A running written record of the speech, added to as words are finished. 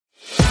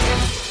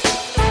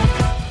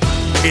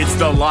It's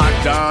the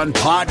Locked On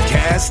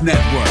Podcast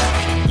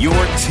Network, your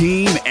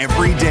team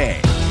every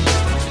day.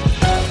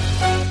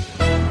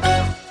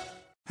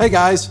 Hey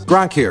guys,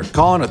 Gronk here,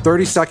 calling a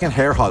 30-second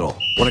hair huddle.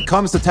 When it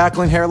comes to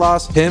tackling hair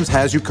loss, Hims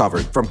has you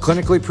covered. From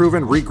clinically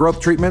proven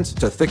regrowth treatments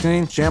to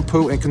thickening,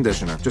 shampoo, and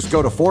conditioner. Just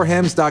go to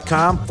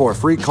 4hims.com for a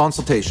free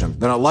consultation.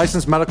 Then a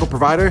licensed medical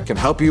provider can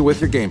help you with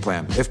your game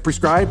plan. If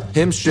prescribed,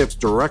 Hims ships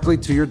directly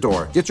to your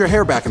door. Get your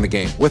hair back in the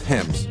game with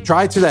Hims.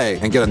 Try today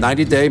and get a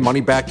 90-day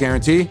money-back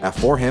guarantee at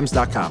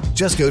 4hims.com.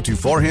 Just go to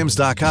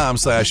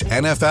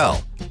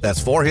 4hims.com/NFL.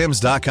 That's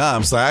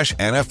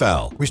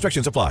 4hims.com/NFL.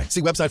 Restrictions apply.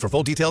 See website for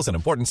full details and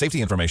important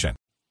safety information.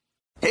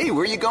 Hey,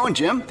 where you going,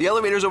 Jim? The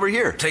elevator's over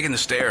here. Taking the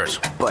stairs.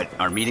 But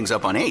our meeting's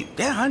up on 8.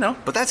 Yeah, I know.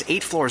 But that's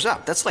 8 floors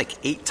up. That's like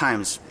 8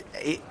 times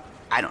 8.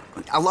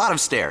 A lot of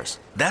stairs.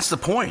 That's the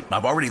point.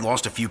 I've already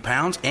lost a few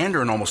pounds and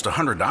earned almost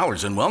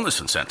 $100 in wellness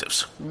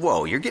incentives.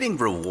 Whoa, you're getting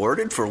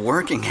rewarded for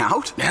working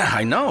out? Yeah,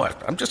 I know.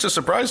 I'm just as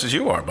surprised as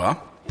you are,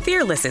 Bob.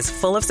 Fearless is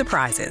full of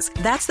surprises.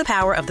 That's the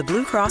power of the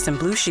Blue Cross and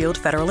Blue Shield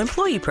Federal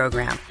Employee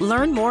Program.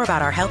 Learn more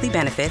about our healthy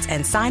benefits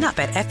and sign up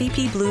at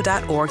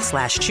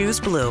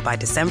fepblue.org/chooseblue by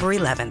December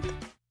 11th.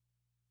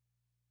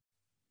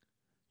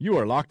 You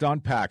are Locked On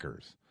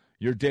Packers,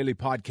 your daily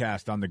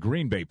podcast on the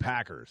Green Bay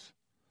Packers.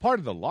 Part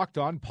of the Locked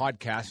On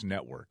Podcast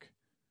Network,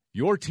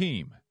 your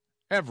team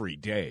every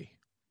day.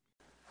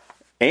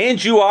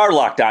 And you are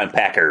Locked On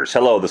Packers.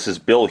 Hello, this is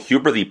Bill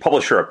Huber, the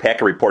publisher of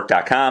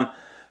PackerReport.com,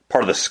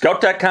 part of the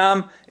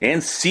Scout.com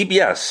and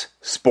CBS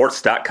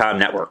Sports.com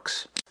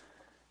networks.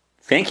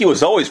 Thank you,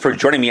 as always, for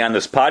joining me on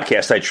this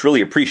podcast. I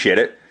truly appreciate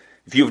it.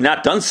 If you have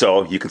not done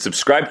so, you can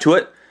subscribe to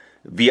it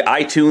via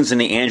iTunes and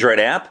the Android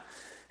app.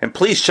 And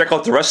please check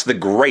out the rest of the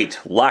great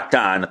Locked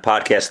On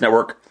Podcast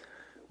Network,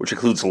 which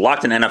includes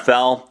Locked On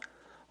NFL,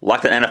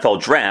 Locked On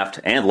NFL Draft,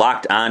 and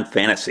Locked On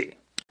Fantasy.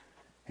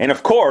 And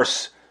of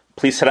course,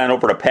 please head on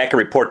over to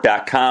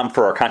PackerReport.com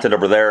for our content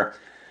over there.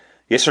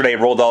 Yesterday,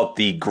 I rolled out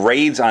the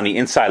grades on the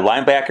inside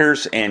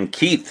linebackers, and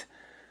Keith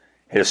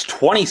had his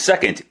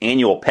 22nd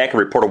annual Packer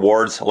Report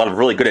Awards. A lot of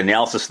really good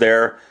analysis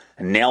there.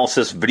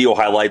 Analysis, video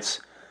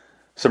highlights,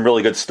 some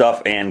really good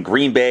stuff. And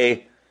Green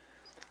Bay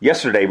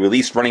yesterday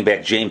released running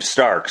back James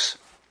Starks.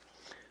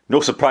 No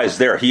surprise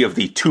there. He of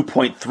the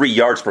 2.3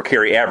 yards per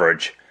carry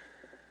average.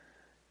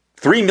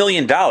 $3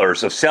 million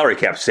of salary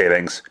cap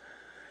savings.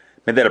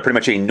 Made that pretty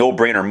much a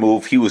no-brainer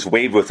move. He was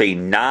waived with a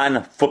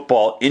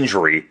non-football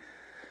injury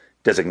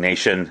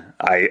designation.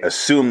 I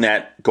assume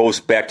that goes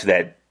back to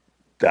that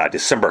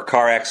December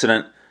car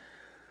accident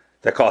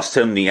that cost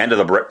him the end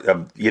of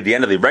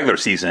the regular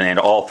season and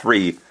all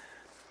 3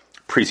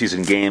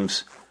 preseason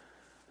games.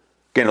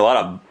 Again, a lot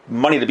of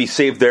money to be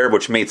saved there,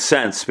 which made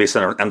sense based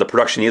on the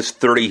production. He is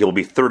 30. He'll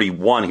be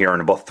 31 here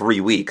in about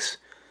 3 weeks.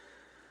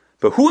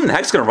 But who in the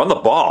heck's going to run the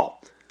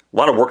ball? A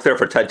lot of work there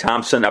for Ted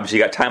Thompson. Obviously,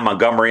 you got Ty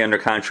Montgomery under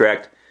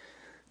contract.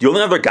 The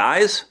only other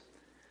guys,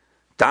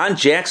 Don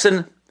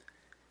Jackson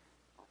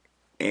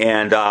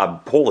and,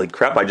 holy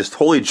crap, I just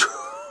totally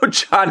drew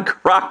John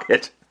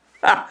Crockett.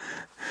 God,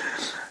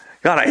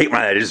 I hate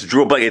when I just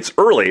drew a blank. It's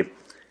early.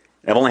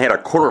 I've only had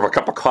a quarter of a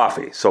cup of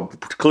coffee, so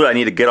clearly I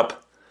need to get up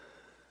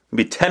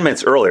maybe 10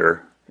 minutes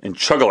earlier and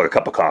chug a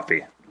cup of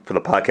coffee for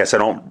the podcast. I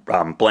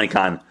don't blank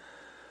on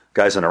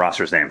guys on the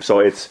roster's name. So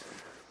it's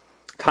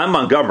Ty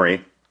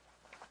Montgomery,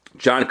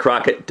 John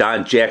Crockett,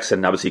 Don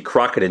Jackson. Obviously,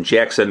 Crockett and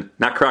Jackson,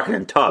 not Crockett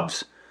and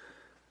Tubbs,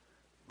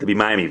 to be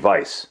Miami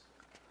Vice.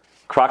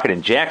 Crockett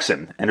and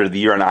Jackson entered the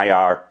year on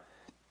IR.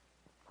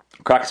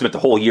 Crockett spent the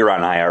whole year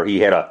on IR. He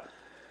had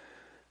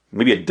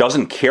maybe a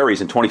dozen carries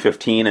in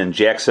 2015, and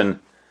Jackson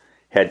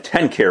had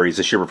 10 carries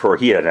this year before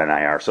he had an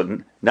IR.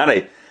 So not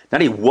a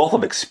wealth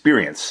of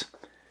experience.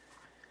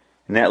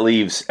 And that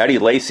leaves Eddie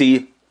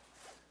Lacy,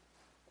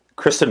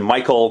 Kristen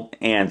Michael,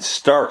 and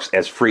Starks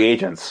as free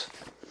agents.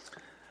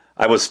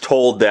 I was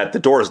told that the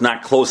door is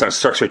not closed on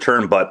Starks'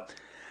 return, but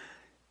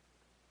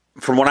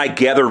from what I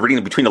gathered,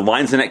 reading between the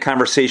lines in that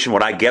conversation,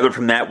 what I gathered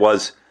from that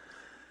was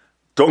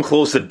don't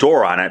close the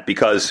door on it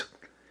because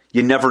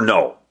you never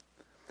know.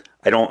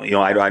 I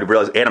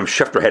realized Adam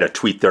Schefter had a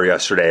tweet there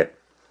yesterday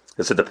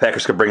that said the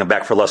Packers could bring him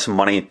back for less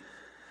money.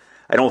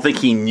 I don't think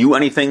he knew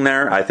anything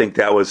there. I think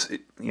that was,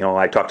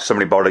 I talked to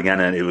somebody about it again,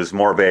 and it was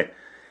more of a,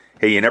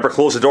 hey, you never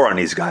close the door on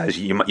these guys.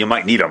 You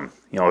might need them.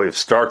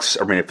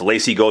 If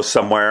Lacy goes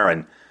somewhere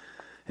and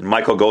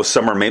Michael goes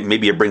somewhere,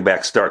 maybe you bring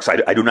back Starks.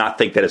 I do not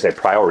think that is a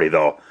priority,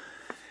 though,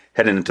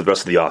 heading into the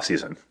rest of the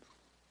offseason.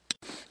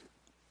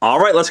 All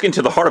right, let's get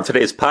into the heart of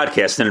today's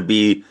podcast, and it'd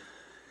be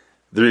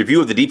the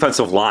review of the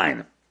defensive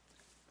line.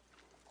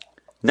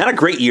 Not a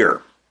great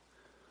year.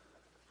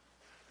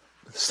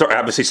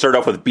 Obviously started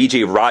off with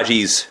B.J.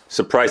 Raji's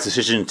surprise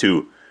decision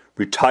to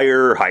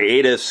retire,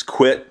 hiatus,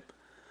 quit,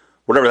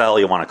 whatever the hell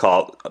you want to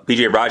call it.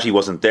 B.J. Raji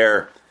wasn't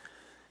there.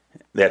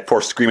 That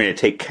forced Screaming to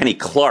take Kenny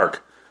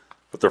Clark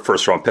with their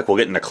first-round pick. We'll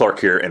get into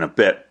Clark here in a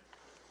bit.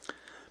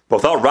 But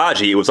without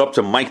Raji, it was up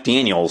to Mike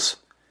Daniels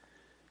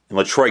and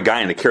LaTroy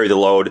Guinan to carry the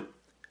load.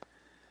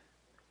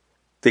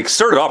 They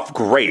started off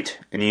great.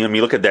 And you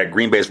look at that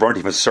Green Bay's run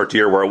defense to start the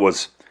year where it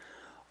was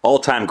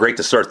all-time great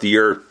to start the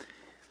year.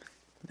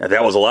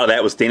 That was a lot of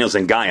that was Daniels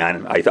and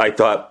Guyon. I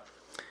thought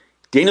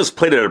Daniels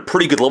played at a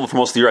pretty good level for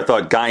most of the year. I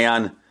thought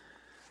Guyon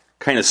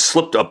kind of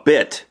slipped a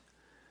bit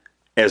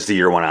as the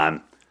year went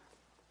on.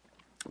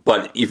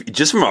 But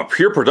just from a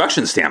pure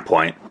production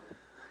standpoint,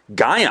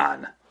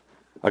 Guyon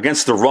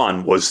against the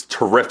run was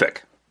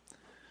terrific.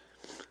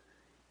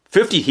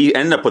 He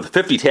ended up with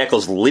 50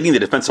 tackles leading the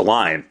defensive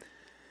line,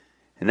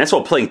 and that's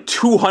while playing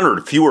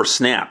 200 fewer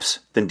snaps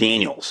than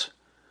Daniels.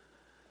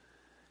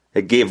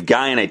 It gave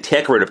Guyon a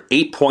tackle rate of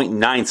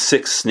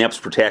 8.96 snaps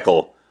per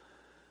tackle.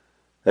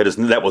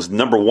 That was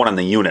number one on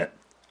the unit.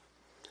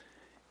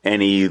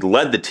 And he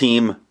led the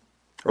team,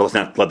 or let's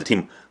not led the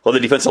team, led the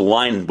defensive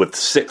line with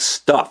 6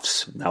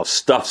 stuffs. Now,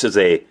 stuffs is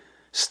a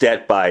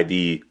stat by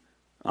the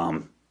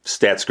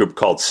stats group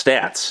called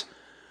Stats,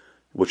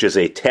 which is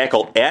a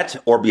tackle at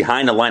or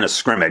behind the line of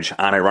scrimmage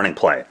on a running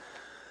play. A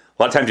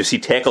lot of times you see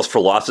tackles for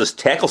losses.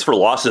 Tackles for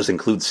losses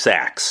include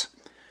sacks.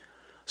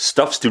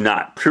 Stuffs do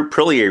not.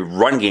 Purely a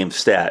run game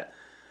stat.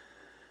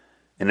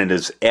 And it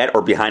is at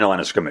or behind the line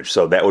of scrimmage.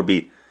 So that would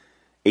be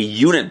a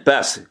unit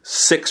best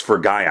 6 for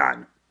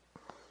Guyon.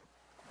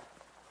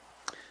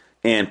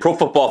 And Pro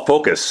Football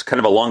Focus, kind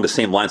of along the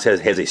same lines,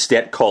 has a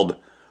stat called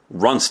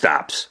run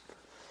stops.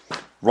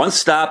 Run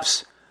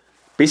stops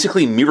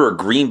basically mirror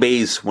Green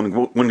Bay's,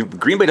 when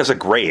Green Bay does a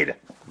grade,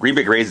 Green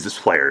Bay grades its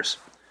players.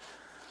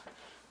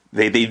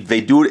 They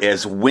do it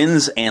as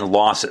wins and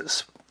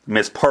losses. I mean,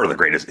 it's part of the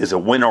grade, is a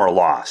win or a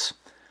loss.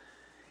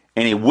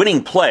 And a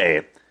winning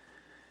play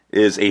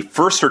is a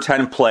 1st or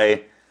 10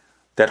 play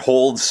that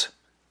holds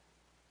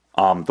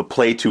the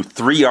play to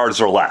 3 yards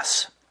or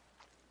less.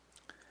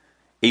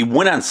 A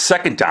win on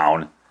second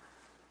down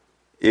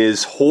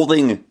is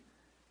holding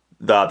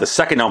the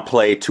second down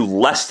play to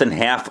less than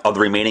half of the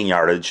remaining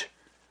yardage.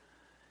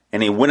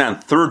 And a win on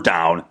third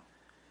down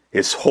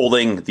is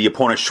holding the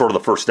opponent short of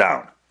the first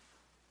down.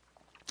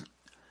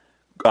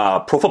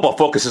 Pro Football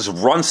Focus's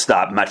run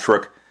stop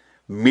metric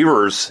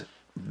mirrors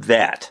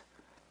that.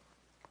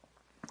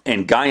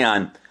 And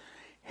Guyon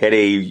had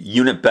a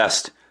unit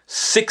best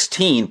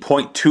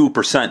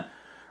 16.2%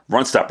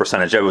 run stop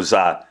percentage. It was,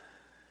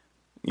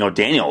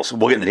 Daniels.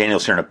 We'll get into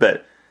Daniels here in a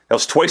bit. That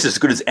was twice as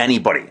good as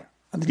anybody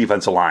on the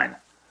defensive line.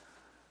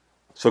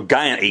 So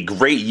Guyon, a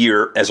great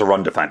year as a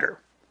run defender.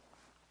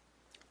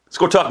 Let's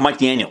go talk Mike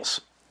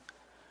Daniels.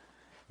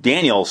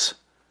 Daniels,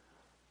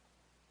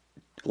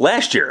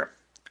 last year,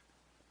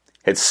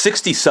 had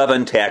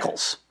 67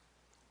 tackles.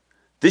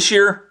 This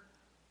year,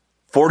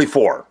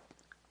 44.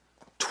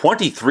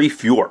 23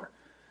 fewer.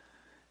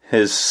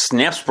 His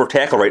snaps per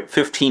tackle rate,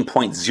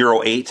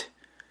 15.08.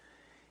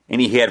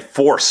 And he had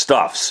 4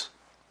 stuffs.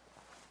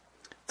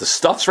 The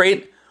stuffs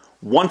rate,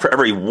 1 for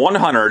every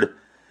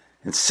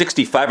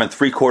 165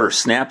 3/4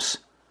 snaps,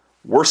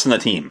 worse than the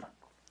team.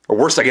 Or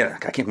worse, again, I'm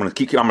going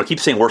to keep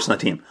saying worse than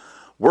the team.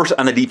 Worse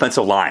on the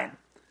defensive line.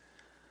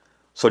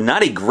 So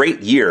not a great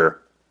year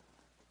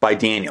by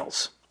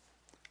Daniels.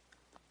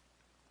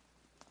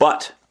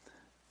 But,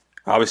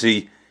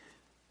 obviously,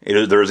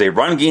 there's a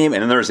run game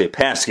and then there's a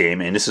pass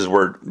game, and this is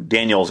where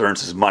Daniels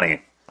earns his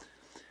money.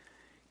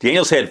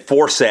 Daniels had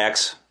 4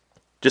 sacks,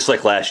 just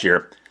like last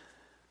year.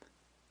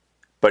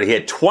 But he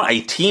had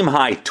a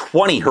team-high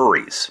 20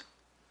 hurries,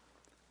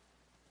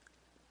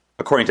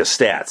 according to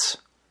stats.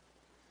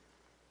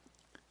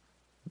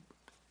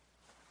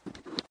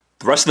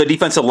 The rest of the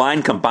defensive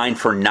line combined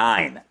for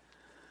 9.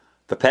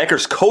 The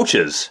Packers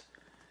coaches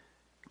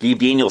gave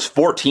Daniels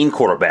 14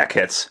 quarterback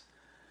hits.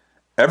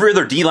 Every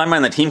other D lineman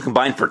on the team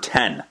combined for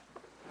 10.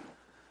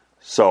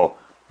 So,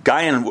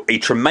 Guyon, a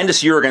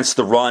tremendous year against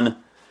the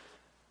run,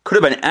 could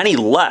have been any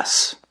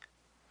less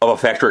of a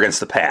factor against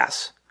the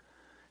pass.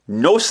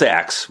 No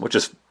sacks, which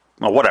is,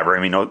 whatever.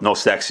 I mean, no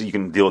sacks, you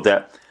can deal with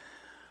that.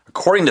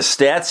 According to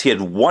stats, he had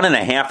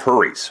 1.5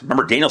 hurries.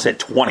 Remember, Daniels had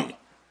 20.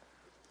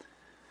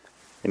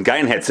 And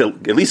Guyon had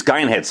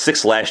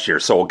 6 last year,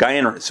 so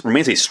Guyon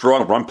remains a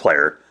strong run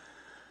player.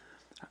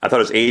 I thought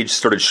his age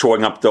started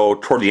showing up, though,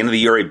 toward the end of the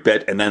year a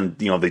bit, and then,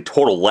 the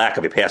total lack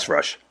of a pass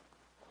rush.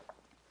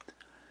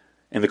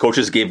 And the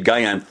coaches gave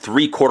Guyon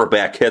 3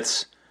 quarterback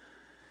hits.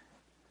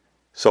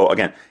 So,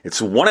 again, it's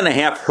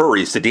 1.5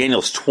 hurries to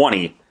Daniels'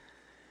 20,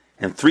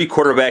 and 3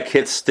 quarterback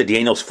hits to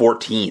Daniels'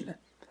 14.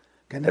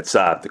 Again, that's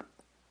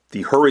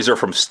the hurries are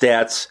from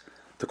stats,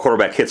 the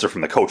quarterback hits are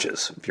from the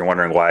coaches, if you're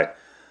wondering why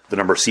the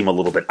numbers seem a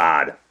little bit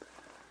odd.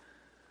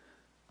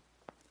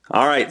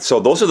 All right, so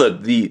those are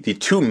the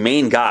 2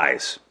 main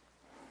guys.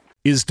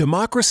 Is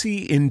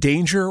democracy in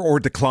danger or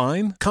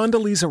decline?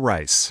 Condoleezza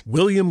Rice,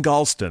 William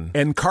Galston,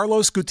 and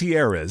Carlos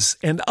Gutierrez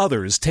and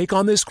others take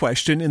on this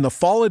question in the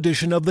fall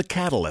edition of The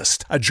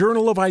Catalyst, a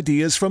journal of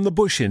ideas from the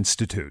Bush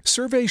Institute.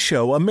 Surveys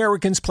show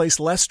Americans place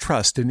less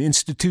trust in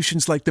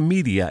institutions like the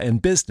media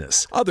and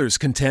business. Others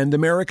contend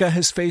America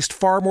has faced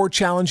far more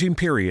challenging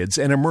periods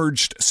and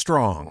emerged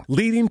strong.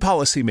 Leading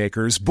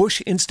policymakers,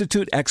 Bush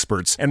Institute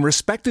experts, and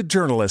respected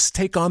journalists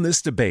take on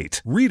this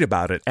debate. Read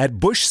about it at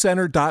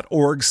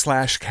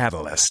bushcenter.org/catalyst.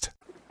 As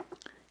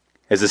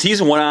the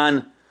season went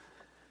on,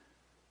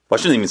 I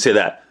shouldn't even say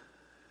that.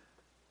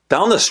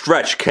 Down the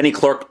stretch, Kenny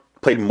Clark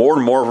played more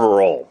and more of a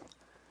role,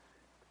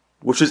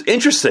 which is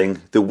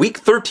interesting. The Week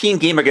 13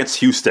 game against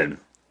Houston,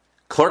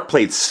 Clark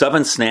played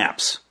 7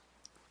 snaps.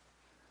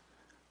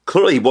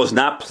 Clearly, he was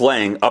not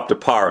playing up to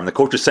par, and the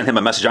coaches sent him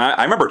a message.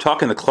 I remember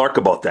talking to Clark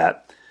about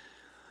that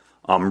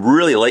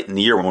really late in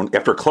the year,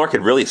 after Clark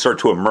had really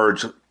started to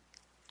emerge,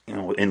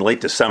 in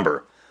late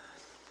December.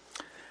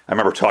 I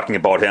remember talking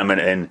about him,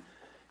 and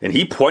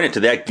he pointed to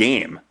that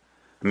game.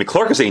 I mean,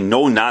 Clark is a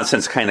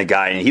no-nonsense kind of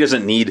guy, and he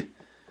doesn't need,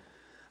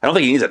 I don't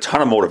think he needs a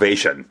ton of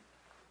motivation.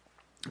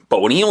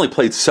 But when he only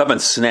played 7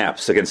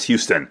 snaps against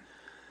Houston,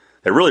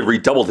 that really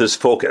redoubled his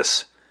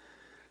focus.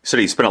 He said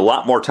he spent a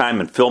lot more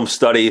time in film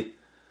study,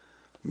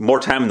 more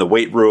time in the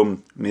weight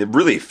room. I mean, it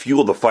really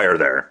fueled the fire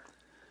there.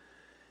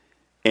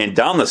 And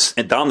down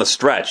the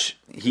stretch,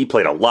 he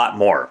played a lot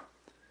more.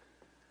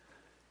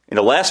 In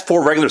the last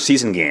 4 regular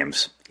season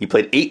games, he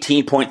played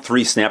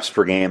 18.3 snaps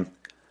per game.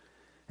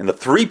 In the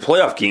 3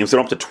 playoff games, they're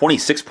up to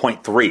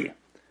 26.3.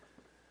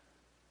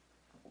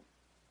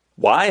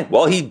 Why?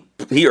 Well, he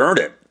earned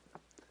it.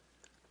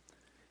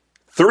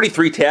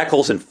 33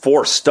 tackles and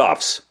 4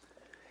 stuffs.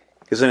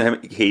 Gives him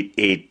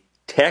a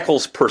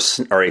tackles per,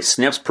 or a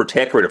snaps per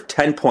tackle rate of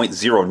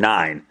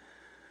 10.09.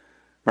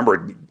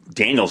 Remember,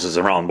 Daniels is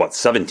around,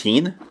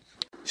 17?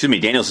 Excuse me,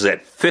 Daniels is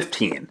at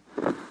 15.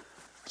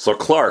 So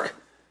Clark,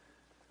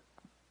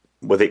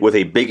 with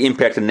a big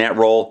impact in that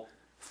role,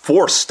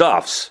 4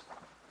 stuffs,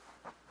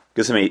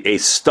 gives him a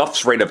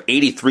stuffs rate of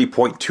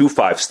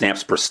 83.25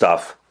 snaps per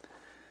stuff.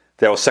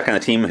 That was second on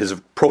the team. His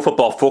Pro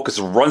Football Focus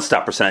run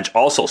stop percentage,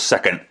 also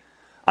second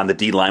on the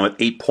D-line with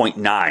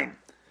 8.9.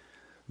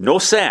 No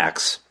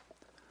sacks,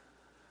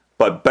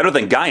 but better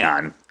than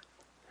Guyon,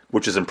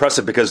 which is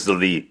impressive because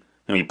of he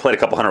played a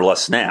couple hundred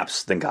less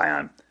snaps than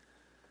Guyon.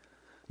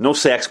 No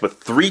sacks,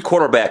 but 3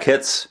 quarterback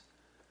hits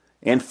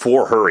and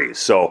 4 hurries.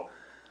 So,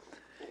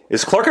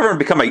 is Clark ever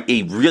become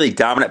a really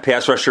dominant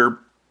pass rusher?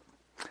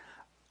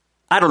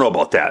 I don't know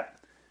about that.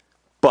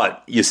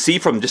 But you see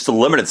from just a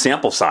limited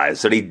sample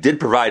size that he did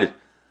provide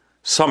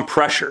some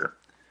pressure.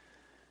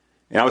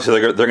 And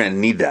obviously they're going to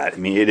need that. I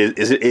mean,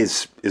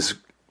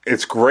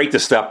 it's great to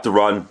stop the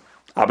run.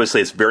 Obviously,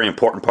 it's a very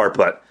important part.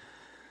 But,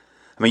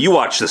 I mean, you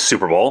watch the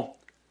Super Bowl.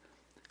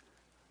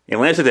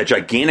 Atlanta took that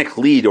gigantic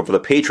lead over the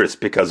Patriots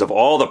because of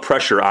all the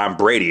pressure on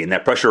Brady. And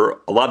that pressure,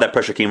 a lot of that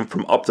pressure came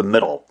from up the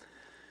middle.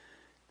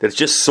 That's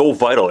just so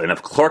vital. And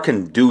if Clark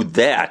can do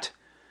that,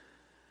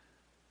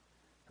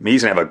 I mean,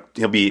 he's going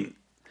to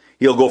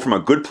he'll go from a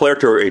good player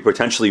to a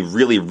potentially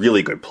really,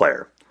 really good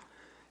player.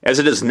 As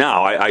it is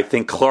now, I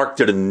think Clark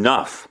did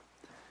enough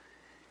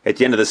at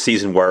the end of the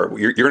season where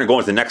you're going to go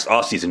into the next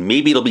offseason.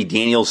 Maybe it'll be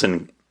Daniels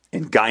and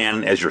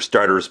Guyon as your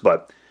starters,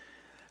 but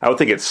I would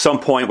think at some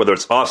point, whether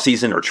it's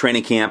offseason or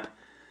training camp,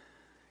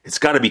 it's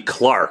got to be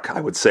Clark, I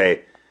would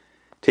say,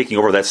 taking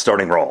over that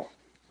starting role.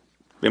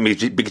 I mean,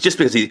 just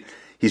because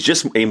he's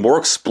just a more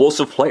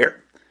explosive player.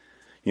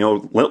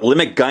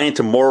 Limit Guyon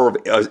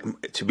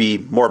to be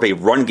more of a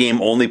run game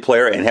only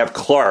player and have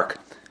Clark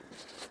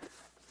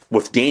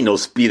with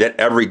Daniels be that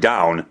every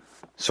down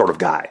sort of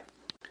guy.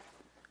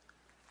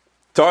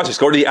 So let's just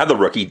go to the other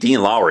rookie,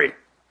 Dean Lowry.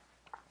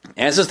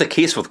 As is the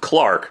case with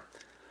Clark,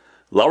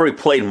 Lowry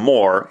played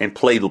more and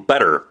played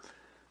better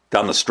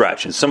down the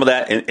stretch. And some of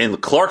that, in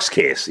Clark's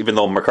case, even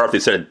though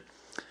McCarthy said,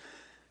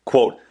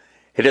 quote,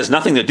 it has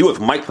nothing to do with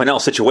Mike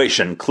Pennell's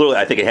situation. Clearly,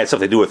 I think it had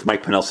something to do with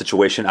Mike Pennell's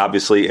situation.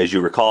 Obviously, as you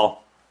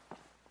recall,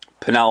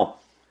 Pennell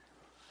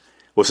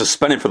was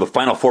suspended for the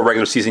final 4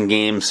 regular season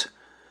games.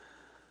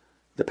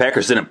 The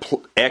Packers didn't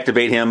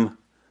activate him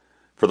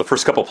for the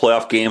first couple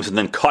playoff games and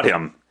then cut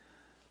him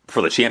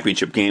for the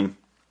championship game.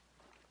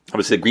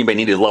 Obviously, Green Bay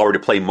needed Lowry to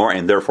play more,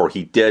 and therefore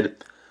he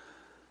did.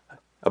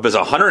 Of his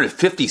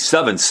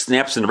 157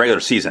 snaps in the regular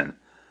season,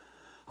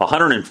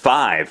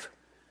 105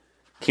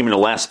 came in the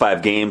last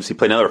 5 games. He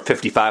played another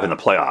 55 in the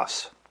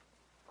playoffs.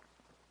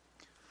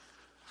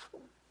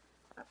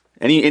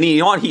 And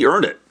he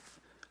earned it.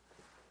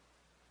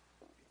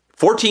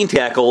 14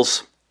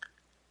 tackles,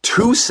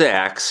 2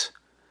 sacks,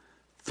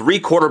 3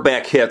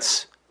 quarterback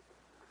hits,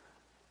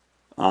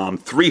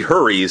 3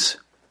 hurries,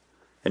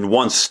 and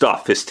 1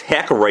 stuff. His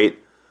tackle rate,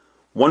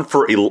 1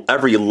 for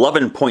every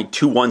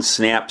 11.21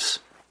 snaps.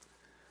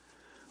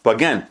 But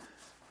again,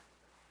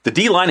 the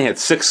D-line had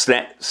 6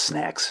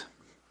 snacks.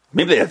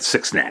 Maybe they had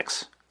 6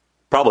 snacks.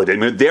 Probably did. I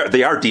mean,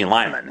 they are D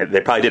linemen.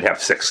 They probably did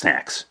have 6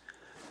 snacks.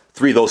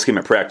 3 of those came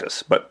in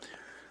practice. But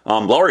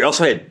Lowry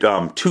also had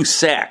 2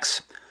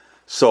 sacks.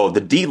 So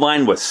the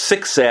D-line was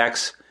 6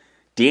 sacks,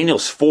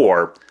 Daniels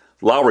 4,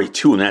 Lowry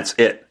 2, and that's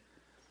it.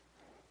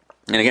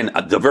 And again,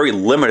 the very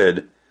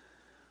limited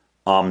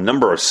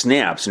number of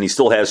snaps, and he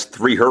still has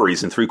 3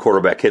 hurries and 3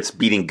 quarterback hits,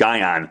 beating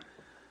Guyon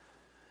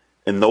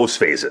in those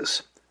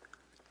phases.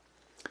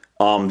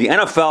 The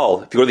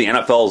NFL, if you go to the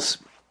NFL's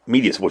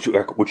media,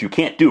 which you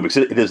can't do because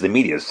it is the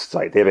media's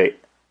site. They have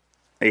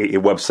a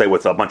website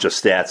with a bunch of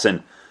stats,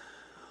 and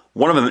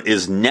one of them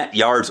is net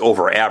yards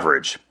over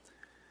average.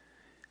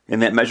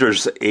 And that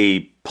measures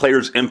a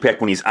player's impact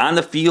when he's on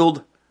the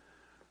field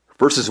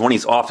versus when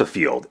he's off the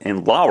field.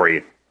 And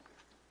Lowry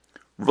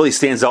really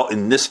stands out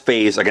in this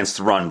phase against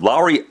the run.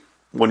 Lowry,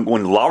 when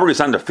Lowry was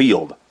on the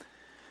field,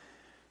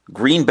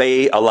 Green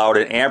Bay allowed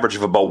an average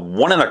of about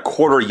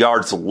 1.25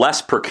 yards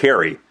less per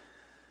carry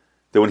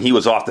than when he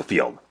was off the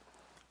field.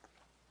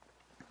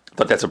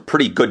 But that's a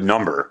pretty good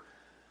number,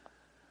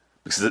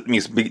 because it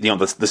means,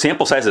 the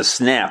sample size of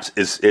snaps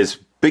is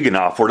big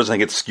enough where it doesn't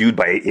get skewed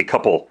by a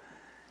couple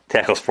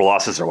tackles for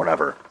losses or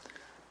whatever.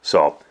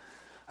 So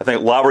I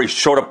think Lowry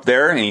showed up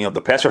there, and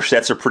the pass rush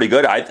stats are pretty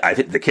good. I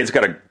think the kid's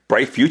got a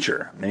bright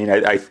future. I mean,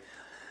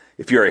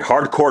 if you're a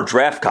hardcore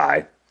draft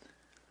guy,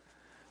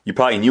 you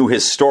probably knew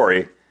his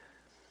story.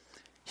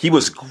 He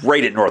was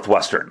great at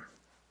Northwestern.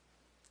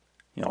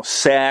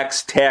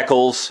 Sacks,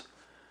 tackles.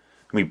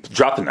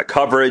 Dropped into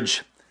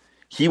coverage.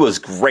 He was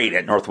great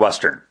at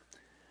Northwestern.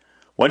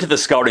 Went to the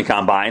scouting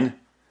combine.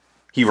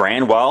 He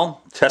ran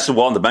well, tested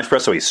well in the bench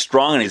press, so he's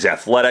strong and he's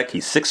athletic.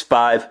 He's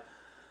 6'5".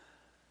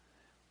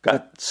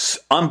 Got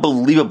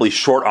unbelievably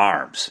short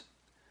arms.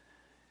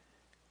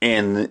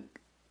 And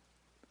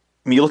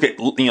you look at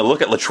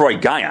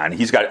LaTroy Guion,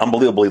 he's got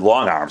unbelievably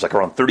long arms, like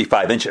around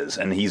 35 inches,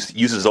 and he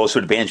uses those to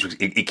advantage.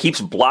 It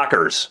keeps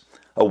blockers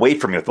away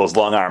from you with those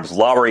long arms.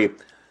 Lowry,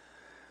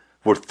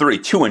 with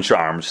 32-inch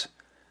arms,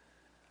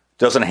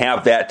 doesn't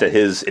have that to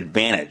his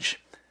advantage.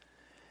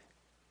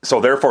 So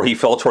therefore, he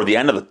fell toward the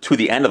end of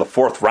the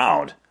fourth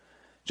round,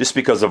 just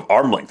because of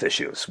arm length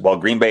issues. Well,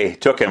 Green Bay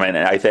took him, and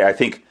I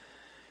think,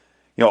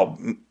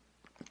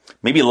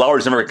 maybe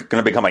Lowry's never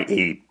going to become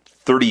a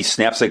 30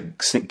 snaps a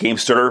game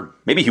starter.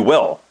 Maybe he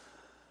will.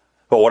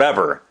 But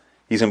whatever.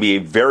 He's going to be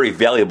a very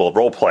valuable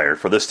role player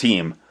for this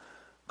team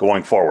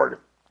going forward.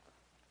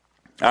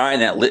 All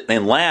right,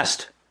 and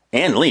last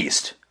and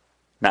least,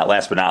 not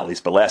last but not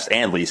least, but last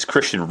and least,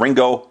 Christian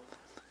Ringo.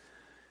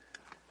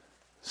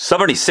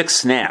 76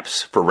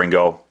 snaps for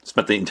Ringo.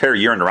 Spent the entire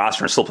year in the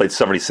roster and still played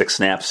 76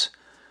 snaps.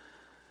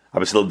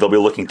 Obviously, they'll be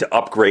looking to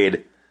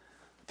upgrade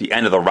the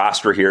end of the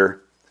roster here.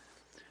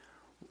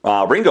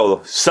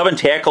 Ringo, 7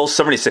 tackles,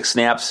 76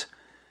 snaps.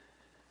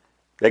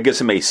 That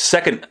gives him a his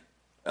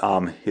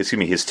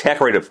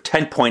tackle rate of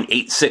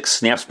 10.86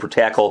 snaps per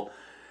tackle.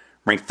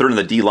 Ranked third in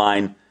the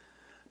D-line.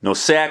 No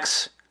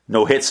sacks,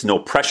 no hits, no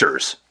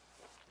pressures.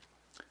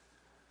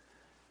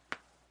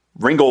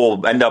 Ringo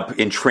will end up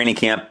in training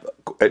camp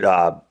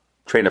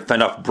trying to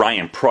fend off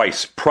Brian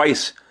Price.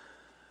 Price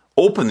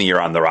opened the year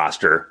on the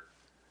roster,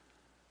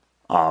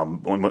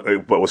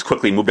 but was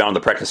quickly moved down to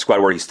the practice squad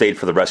where he stayed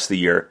for the rest of the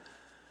year.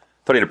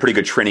 Thought he had a pretty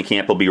good training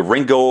camp. It'll be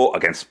Ringo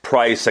against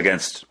Price,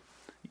 against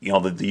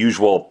the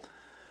usual.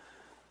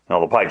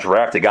 They'll probably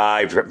draft a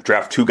guy,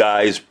 draft 2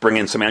 guys, bring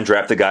in some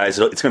undrafted guys.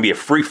 It's going to be a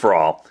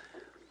free-for-all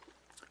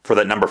for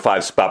that number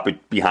 5 spot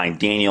behind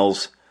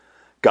Daniels,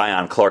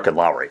 Guion, Clark, and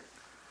Lowry.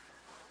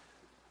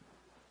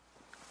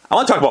 I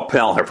want to talk about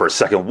Pennell here for a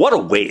second. What a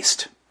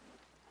waste.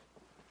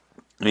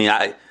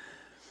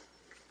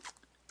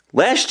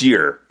 Last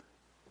year,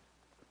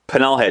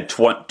 Pennell had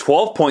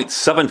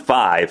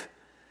 12.75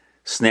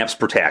 snaps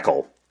per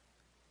tackle.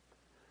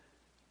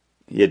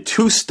 He had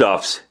 2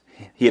 stuffs.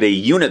 He had a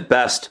unit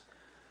best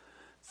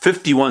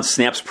 51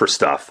 snaps per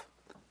stuff.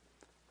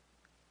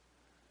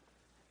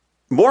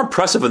 More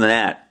impressive than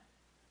that,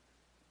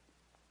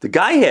 the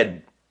guy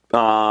had,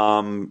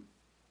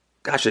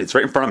 it's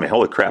right in front of me.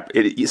 Holy crap.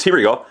 Here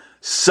we go.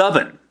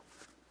 7.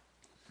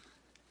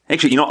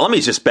 Actually, let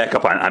me just back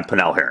up on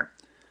Pennell here,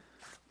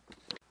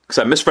 because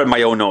I misread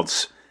my own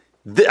notes.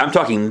 I'm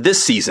talking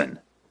this season.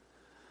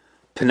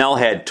 Pennell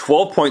had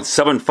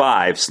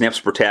 12.75 snaps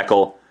per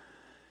tackle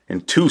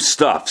and 2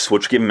 stuffs,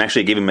 which gave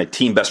him a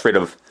team best rate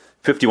of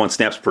 51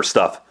 snaps per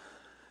stuff.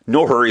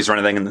 No hurries or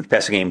anything in the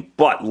passing game.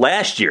 But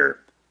last year,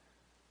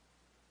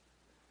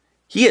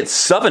 he had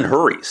 7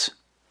 hurries.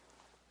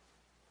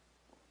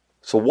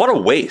 So what a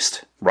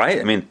waste, right?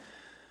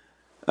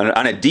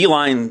 On a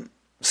D-line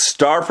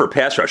star for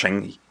pass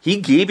rushing, he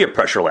gave you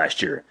pressure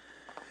last year.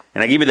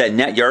 And I gave you that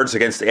net yards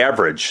against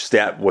average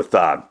stat with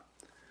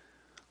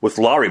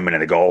Lowry a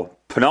minute ago.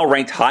 Pennell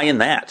ranked high in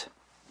that.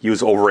 He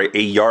was over a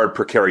yard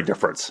per carry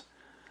difference.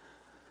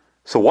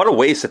 So what a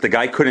waste that the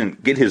guy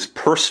couldn't get his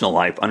personal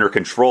life under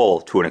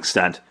control to an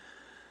extent.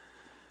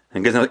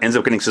 And ends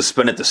up getting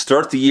suspended to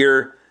start the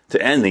year,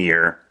 to end the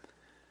year,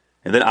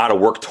 and then out of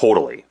work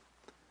totally.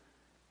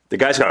 The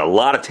guy's got a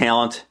lot of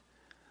talent.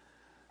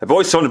 I've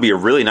always known him to be a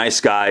really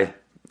nice guy,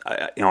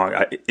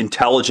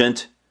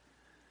 intelligent.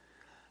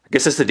 I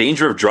guess that's the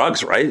danger of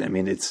drugs, right?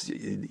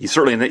 He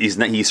certainly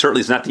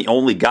is not the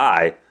only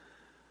guy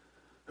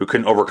who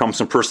can overcome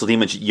some personal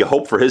demons. You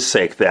hope for his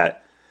sake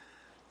that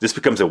this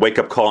becomes a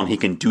wake-up call and he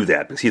can do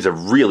that, because he's a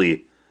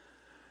really,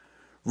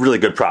 really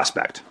good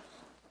prospect.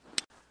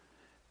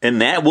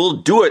 And that will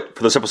do it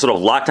for this episode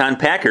of Locked On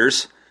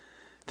Packers.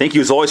 Thank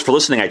you as always for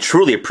listening. I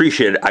truly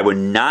appreciate it. I would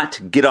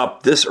not get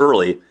up this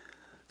early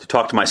to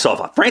talk to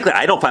myself. Frankly,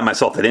 I don't find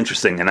myself that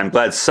interesting, and I'm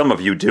glad some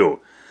of you do.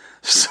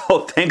 So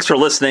thanks for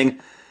listening.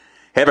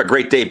 Have a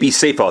great day. Be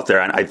safe out there.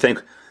 And I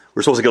think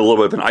we're supposed to get a little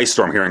bit of an ice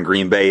storm here in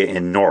Green Bay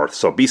and north.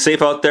 So be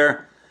safe out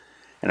there,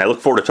 and I look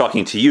forward to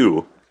talking to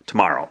you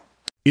tomorrow.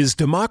 Is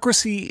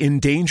democracy in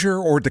danger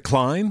or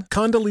decline?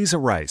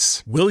 Condoleezza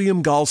Rice,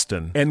 William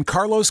Galston, and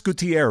Carlos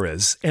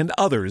Gutierrez and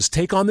others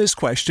take on this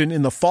question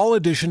in the fall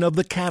edition of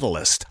The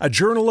Catalyst, a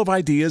journal of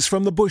ideas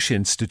from the Bush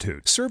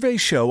Institute.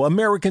 Surveys show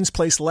Americans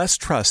place less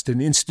trust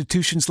in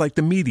institutions like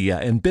the media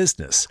and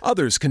business.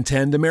 Others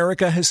contend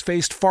America has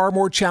faced far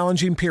more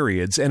challenging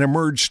periods and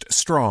emerged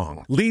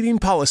strong. Leading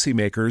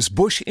policymakers,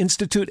 Bush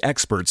Institute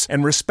experts,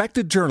 and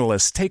respected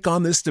journalists take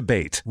on this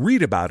debate.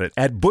 Read about it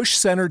at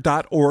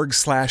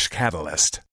bushcenter.org/catalyst.